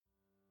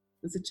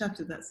There's a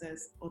chapter that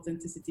says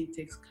authenticity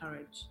takes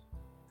courage.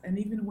 And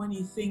even when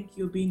you think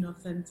you're being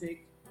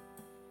authentic,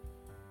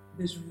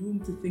 there's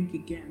room to think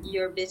again.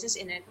 Your business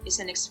in it is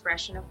an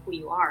expression of who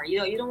you are.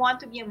 You don't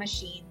want to be a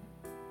machine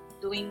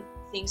doing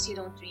things you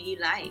don't really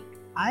like.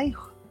 I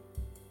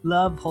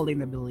love holding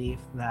the belief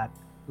that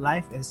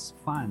life is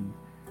fun,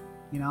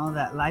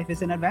 that life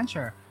is an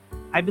adventure.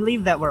 I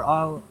believe that we're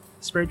all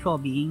spiritual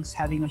beings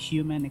having a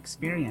human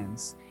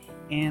experience,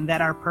 and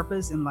that our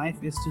purpose in life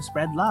is to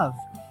spread love.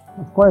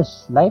 Of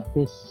course,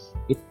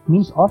 it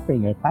means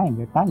offering your time,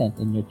 your talent,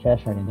 and your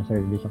treasure in the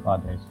service of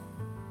others.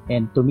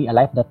 And to me, a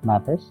life that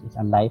matters is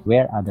a life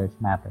where others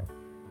matter.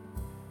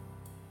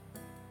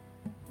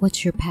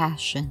 What's your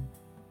passion?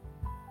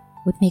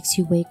 What makes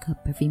you wake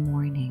up every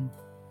morning?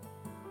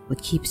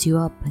 What keeps you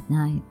up at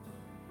night?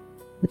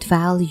 What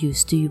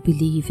values do you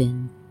believe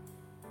in?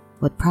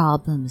 What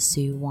problems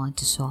do you want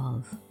to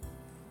solve?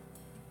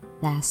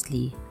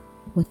 Lastly,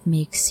 what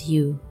makes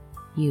you,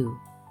 you?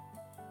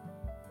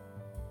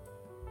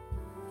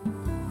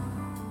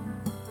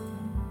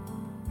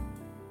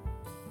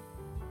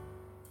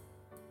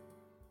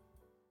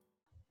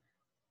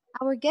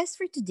 Our guest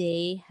for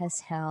today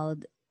has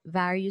held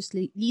various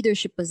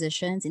leadership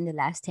positions in the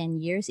last 10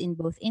 years in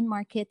both in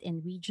market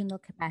and regional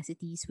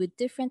capacities with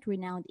different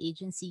renowned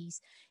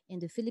agencies in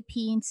the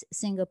Philippines,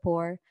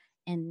 Singapore,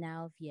 and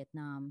now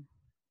Vietnam.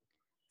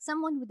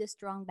 Someone with a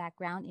strong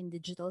background in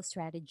digital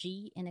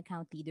strategy and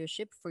account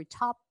leadership for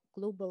top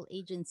global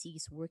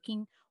agencies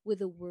working with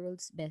the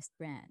world's best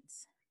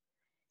brands.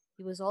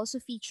 He was also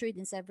featured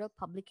in several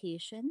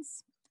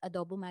publications,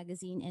 Adobo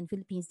Magazine and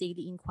Philippines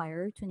Daily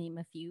Inquirer, to name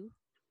a few.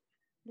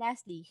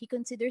 Lastly, he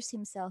considers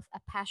himself a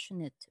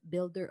passionate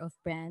builder of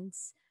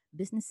brands,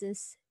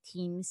 businesses,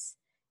 teams,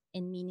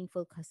 and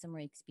meaningful customer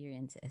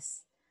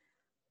experiences.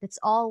 Let's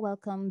all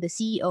welcome the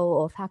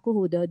CEO of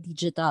Hakuhudo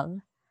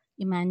Digital,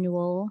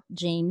 Emmanuel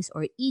James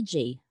or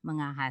EJ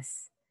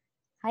Mangahas.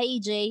 Hi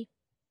EJ.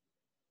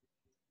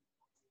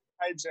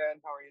 Hi, Jen.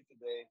 How are you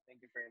today?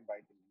 Thank you for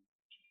inviting me.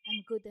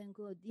 I'm good, I'm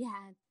good.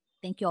 Yeah.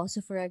 Thank you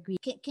also for agreeing.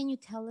 Can you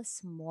tell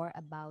us more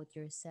about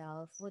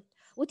yourself?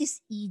 What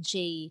is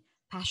EJ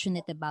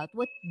passionate about?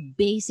 What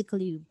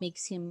basically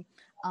makes him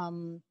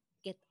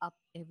get up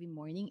every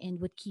morning and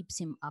what keeps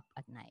him up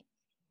at night?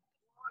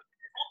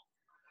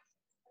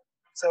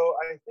 So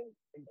I think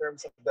in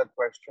terms of that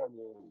question,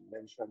 you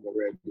mentioned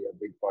already a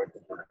big part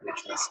of it,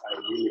 which is I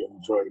really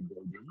enjoy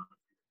building.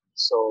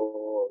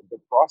 So the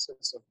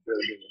process of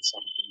building is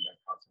something that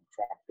has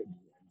attracted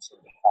me and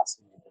sort of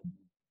fascinated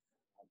me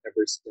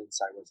ever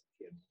since I was a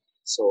kid.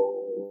 So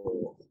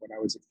when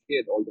I was a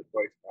kid, all the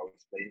toys that I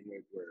was playing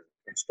with were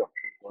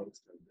construction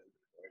toys and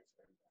building toys.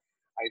 And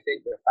I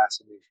think the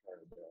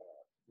fascination or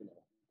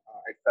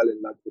I fell in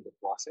love with the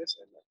process,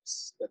 and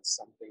that's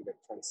something that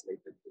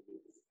translated to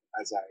me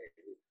as I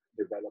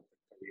developed a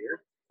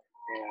career.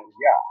 And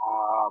yeah,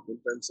 in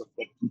terms of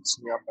what keeps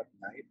me up at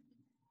night,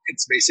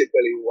 it's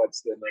basically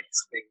what's the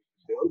next thing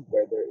to build,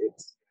 whether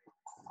it's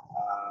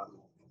um,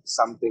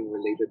 something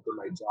related to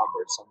my job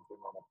or something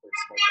on a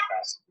personal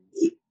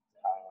capacity.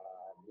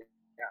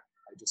 Yeah,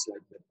 I just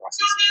like the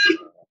process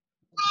of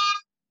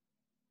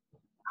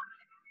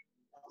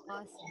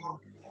Awesome.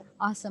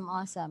 Awesome,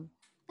 awesome.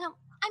 Now,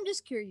 I'm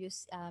just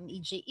curious,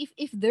 EJ,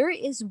 if there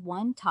is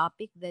one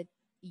topic that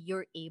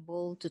you're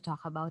able to talk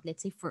about,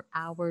 let's say for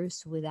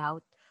hours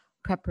without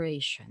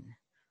preparation,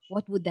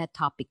 what would that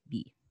topic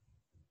be?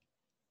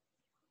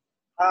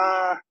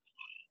 uh,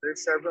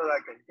 there's several I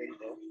can think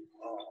of.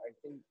 I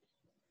think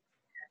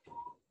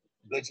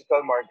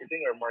digital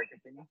marketing or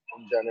marketing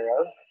in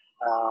general.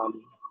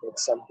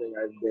 That's something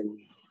I've been,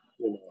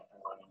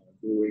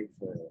 doing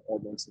for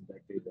almost a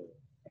decade or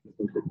a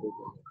little bit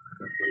over a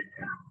decade.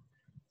 And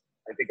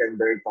I think I'm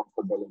very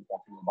comfortable in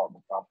talking about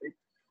the topic.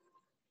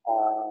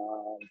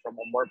 From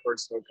a more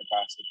personal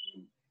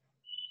capacity,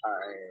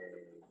 I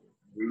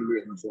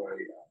really enjoy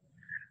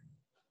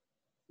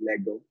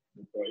Lego,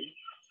 the toy.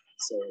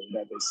 So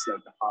that is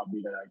like a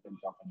hobby that I can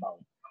talk about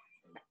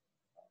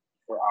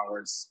for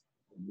hours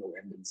with no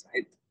end in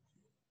sight.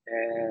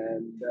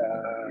 And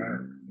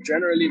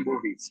generally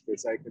movies,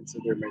 because I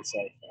consider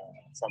myself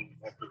someone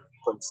who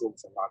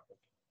consumes a lot of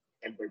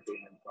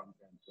entertainment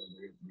content,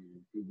 whether it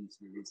be TV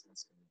series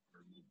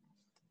or movies.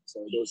 So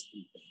those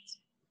two things.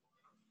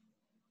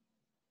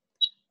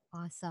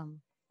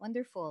 Awesome.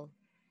 Wonderful.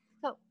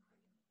 So,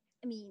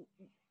 I mean,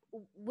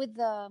 with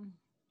the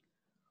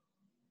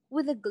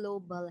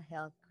global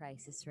health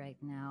crisis right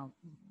now,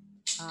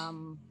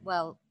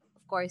 well,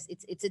 of course,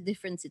 it's a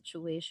different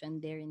situation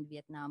there in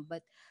Vietnam,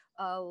 but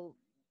uh,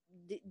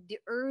 the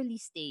early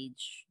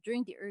stage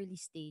during the early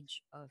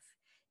stage of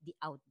the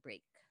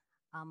outbreak,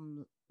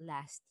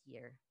 last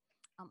year,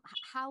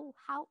 how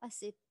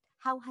has it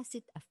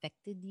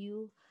affected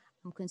you?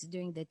 I'm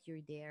considering that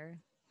you're there,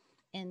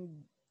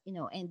 and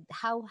and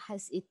how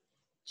has it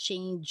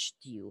changed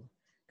you?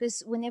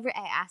 Because whenever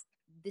I ask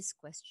this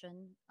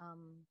question,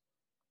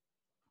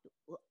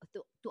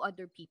 to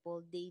other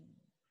people, they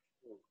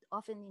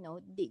often,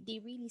 they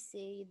really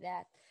say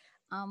that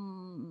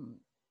um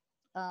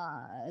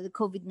the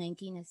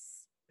COVID-19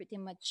 has pretty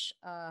much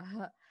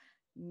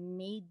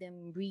made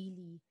them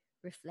really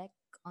reflect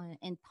on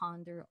and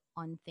ponder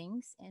on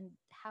things. And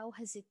how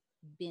has it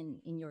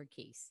been in your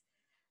case?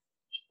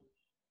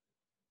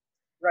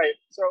 Right.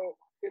 So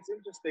it's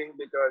interesting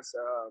because,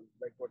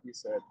 like what you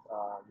said,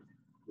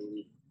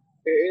 the,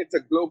 it's a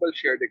global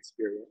shared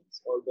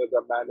experience, although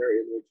the manner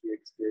in which we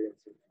experience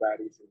it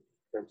varies in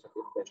terms of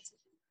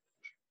intensity,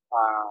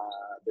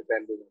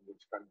 depending on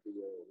which country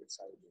you're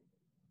residing.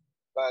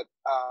 But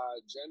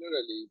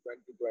generally,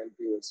 2020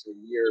 was a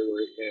year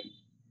wherein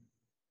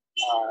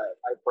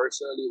I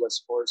personally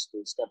was forced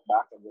to step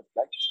back and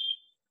reflect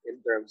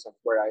in terms of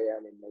where I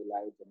am in my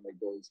life and my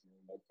goals in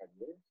my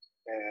career.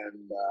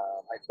 And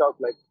I felt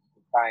like at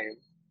the time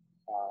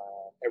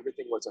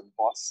everything was on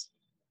pause,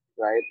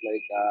 right?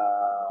 Like,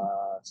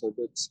 so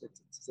it's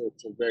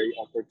a very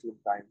opportune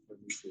time for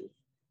me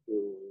to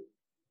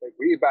like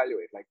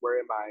reevaluate, like where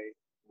am I,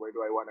 where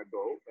do I want to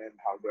go, and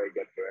how do I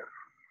get there.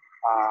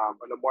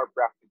 On a more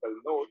practical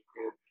note,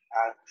 it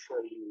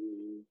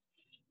actually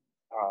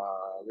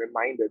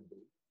reminded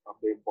me of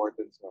the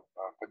importance of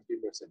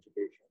continuous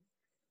education.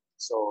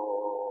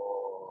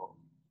 So,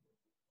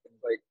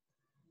 like,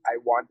 I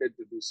wanted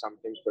to do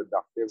something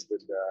productive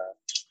with the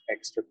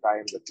extra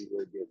time that we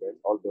were given.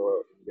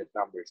 Although in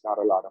Vietnam, there's not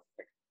a lot of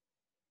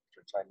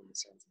extra time in the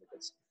sense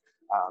because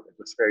it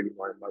was fairly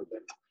normal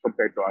than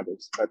compared to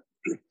others. But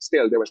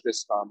still, there was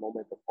this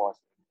moment of pause.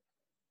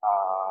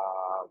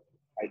 Uh,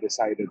 I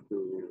decided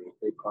to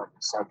take on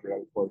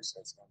several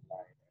courses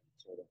online and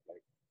sort of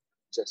like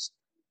just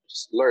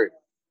just learn,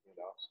 you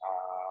know.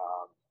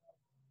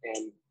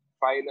 And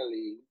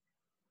finally,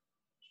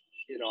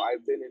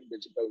 I've been in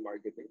digital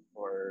marketing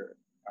for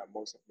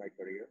most of my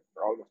career,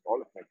 for almost all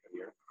of my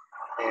career.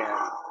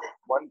 And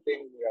one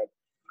thing that,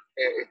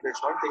 if there's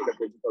one thing that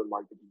digital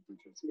marketing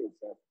teaches you is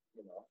that,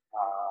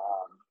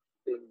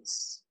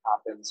 things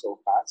happen so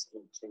fast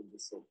and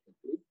changes so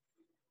quickly.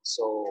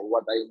 So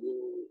what I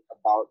knew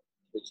about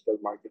digital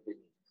marketing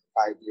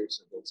 5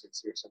 years ago, 6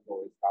 years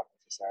ago, is not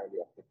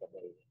necessarily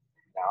applicable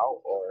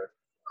now, or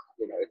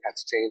it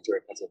has changed or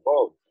it has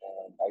evolved.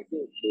 And I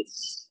think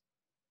this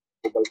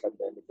global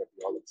pandemic that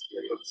we all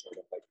experienced sort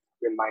of like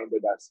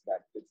reminded us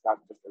that it's not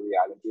just a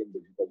reality in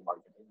digital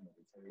marketing, but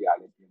it's a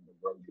reality in the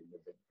world we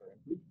live in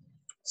currently.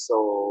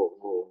 So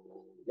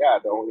yeah,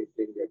 the only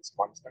thing that's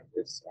constant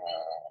is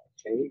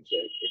change.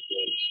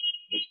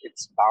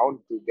 It's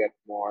bound to get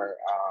more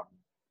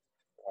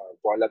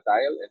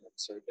volatile and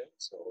uncertain.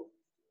 So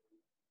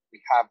we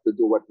have to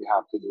do what we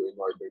have to do in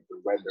order to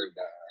weather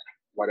the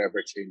whatever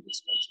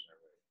changes comes in our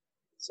way.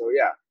 So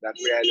yeah, that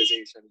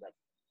realization that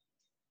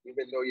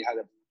even though you have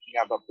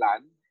a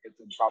plan, it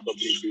would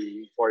probably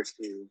be forced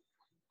to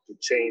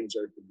change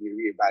or to be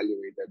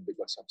reevaluated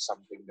because of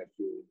something that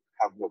you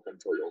have no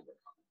control over.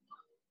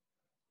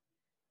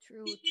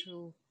 True,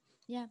 true.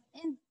 Yeah,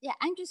 and yeah,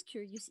 I'm just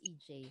curious,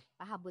 EJ.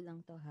 Pahabol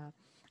lang to ha.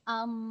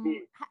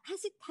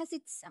 Has it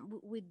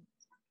with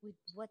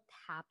what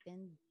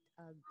happened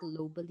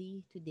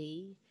globally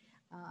today,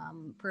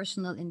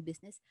 personal and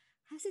business,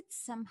 has it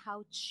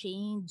somehow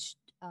changed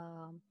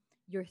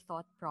your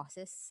thought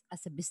process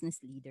as a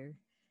business leader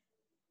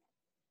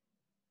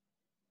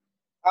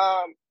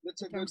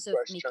That's in a good terms of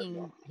question.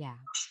 making, yeah,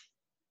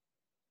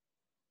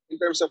 In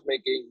terms of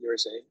making, you're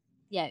saying?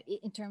 yeah,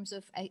 in terms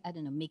of I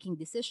don't know, making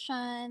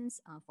decisions,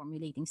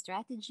 formulating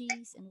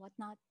strategies and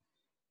whatnot.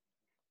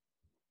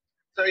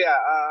 So yeah,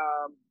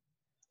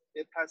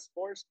 it has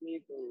forced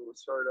me to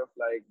sort of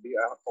like be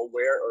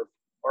aware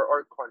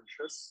or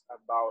conscious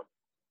about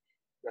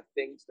the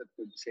things that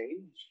could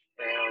change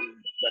and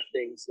the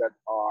things that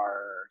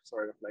are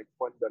sort of like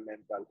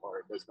fundamental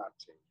or does not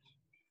change.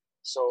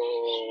 So,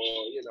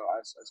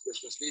 as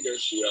business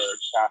leaders, we are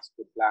tasked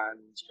to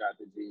plan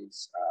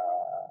strategies,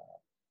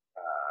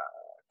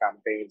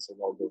 campaigns,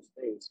 and all those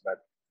things.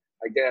 But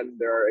again,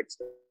 there are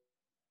external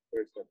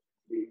factors that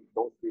we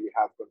don't really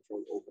have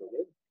control over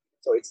it.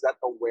 So it's that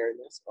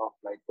awareness of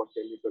like what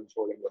can you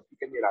control and what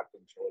can you not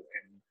control,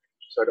 and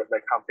sort of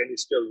like how can you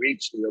still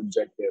reach the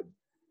objective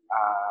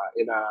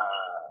in a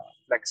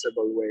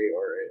flexible way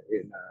or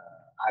in a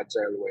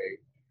agile way,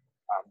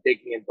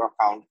 taking into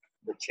account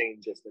the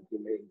changes that you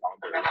may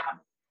encounter.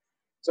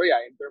 So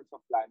yeah, in terms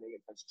of planning,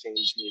 it has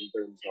changed me in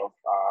terms of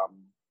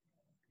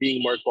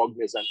being more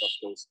cognizant of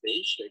those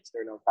things, the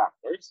external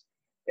factors,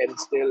 and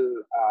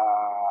still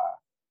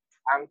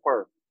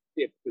anchor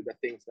it to the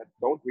things that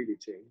don't really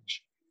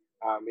change,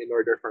 in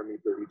order for me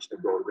to reach the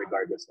goal,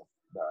 regardless of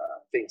the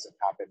things that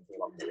happen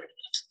along the way.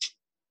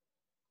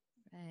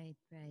 Right,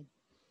 right.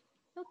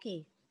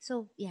 Okay.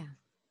 So, yeah,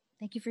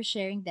 thank you for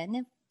sharing that.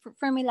 And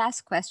for my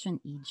last question,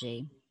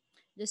 EJ,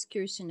 just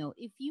curious to know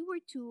if you were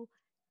to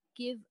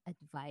give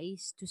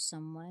advice to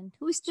someone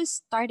who is just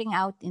starting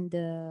out in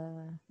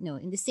the no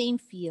in the same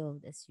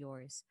field as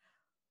yours,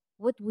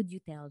 what would you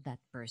tell that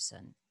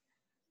person?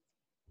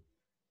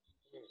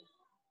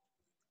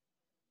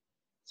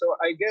 So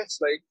I guess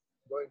like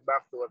going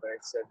back to what I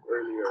said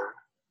earlier,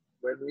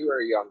 when we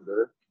were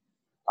younger,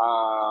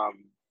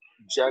 um,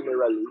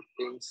 generally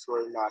things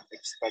were not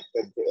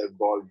expected to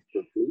evolve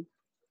quickly,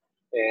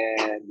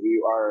 and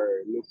we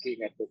are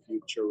looking at the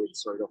future with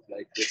sort of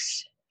like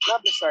this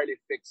not necessarily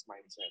fixed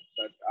mindset,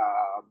 but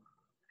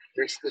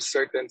there's this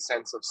certain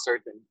sense of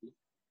certainty.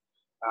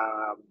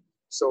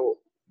 So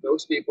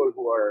those people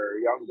who are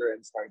younger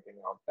and starting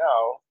out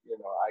now,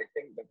 I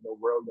think that the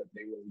world that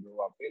they will grow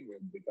up in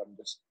will become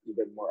just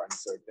even more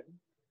uncertain.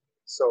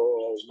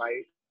 So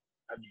my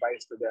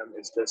advice to them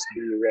is just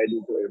be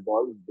ready to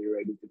evolve, be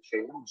ready to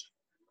change,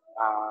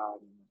 um,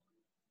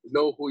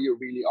 know who you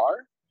really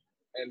are,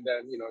 and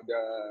then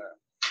the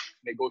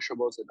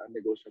negotiables and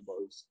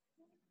unnegotiables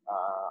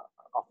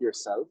of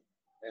yourself,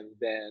 and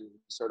then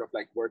sort of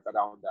like work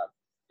around that.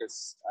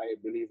 Because I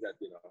believe that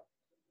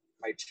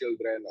my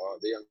children or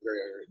the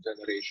younger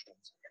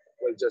generations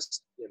will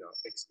just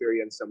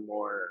experience a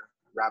more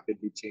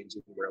rapidly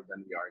changing world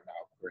than we are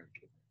now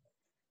currently.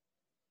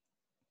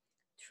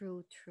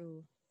 True,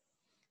 true.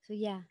 So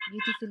yeah,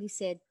 beautifully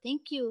said.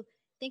 Thank you.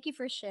 Thank you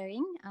for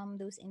sharing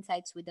those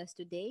insights with us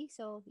today.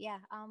 So yeah,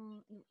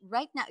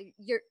 right now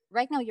you're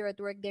at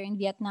work there in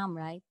Vietnam,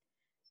 right?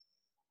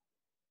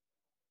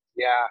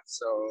 Yeah,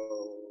 so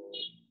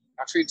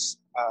actually it's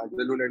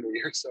the Lunar New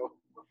Year, so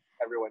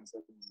everyone's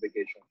on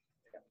vacation.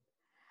 Yeah.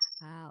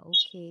 Ah,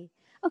 okay.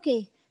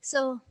 Okay.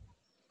 So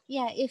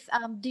yeah, if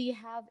do you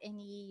have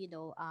any,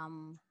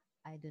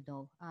 I don't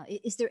know.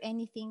 Is there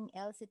anything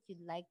else that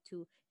you'd like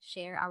to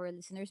share our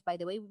listeners? By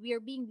the way, we are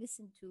being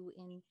listened to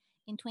in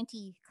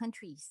 20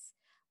 countries.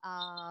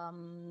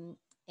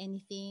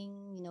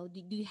 Anything,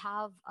 do you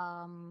have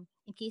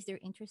in case they're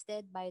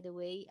interested, by the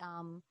way,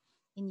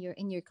 in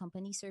your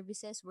company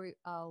services,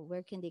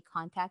 where can they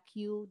contact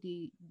you?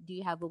 Do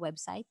you have a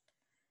website?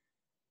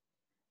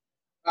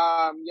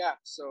 Yeah,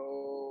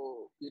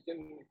 so you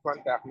can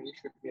contact me,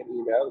 shoot me an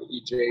email,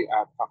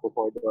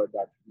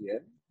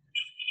 ej@hakukodo.pn,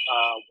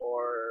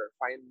 or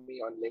find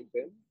me on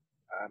LinkedIn.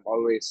 I'm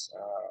always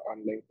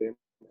on LinkedIn,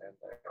 and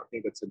I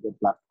think it's a good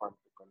platform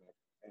to connect.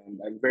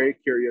 And I'm very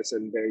curious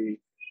and very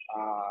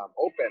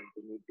open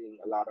to meeting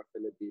a lot of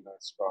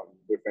Filipinos from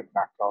different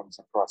backgrounds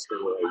across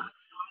the world,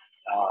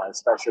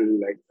 especially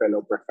like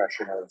fellow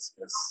professionals.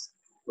 Because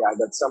yeah,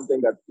 that's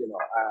something that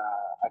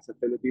as a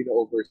Filipino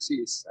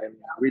overseas, I'm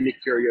really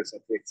curious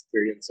at the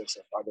experiences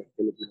of other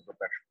Filipino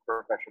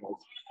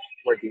professionals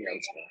working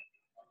elsewhere.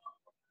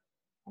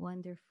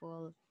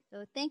 Wonderful.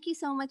 So thank you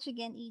so much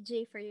again,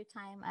 EJ, for your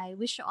time. I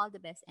wish you all the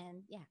best,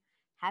 and yeah,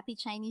 happy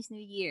Chinese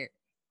New Year.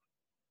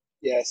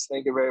 Yes,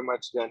 thank you very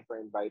much, Jen, for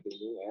inviting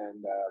me,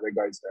 and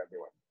regards to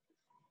everyone.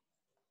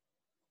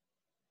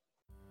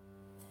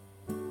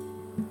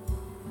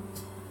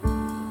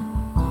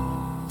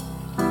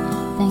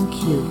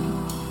 Thank you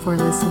for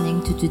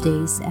listening to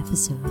today's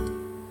episode.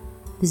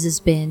 This has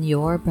been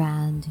Your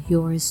Brand,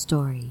 Your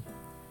Story.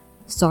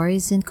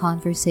 Stories and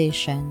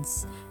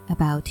conversations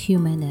about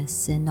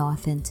humanness and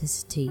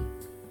authenticity.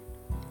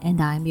 And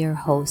I'm your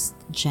host,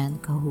 Jen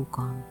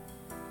Kahukom.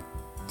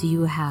 Do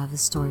you have a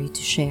story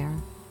to share?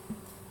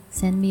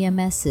 Send me a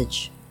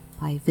message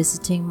by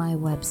visiting my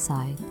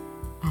website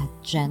at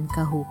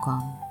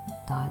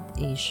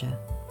jenkahukom.asia.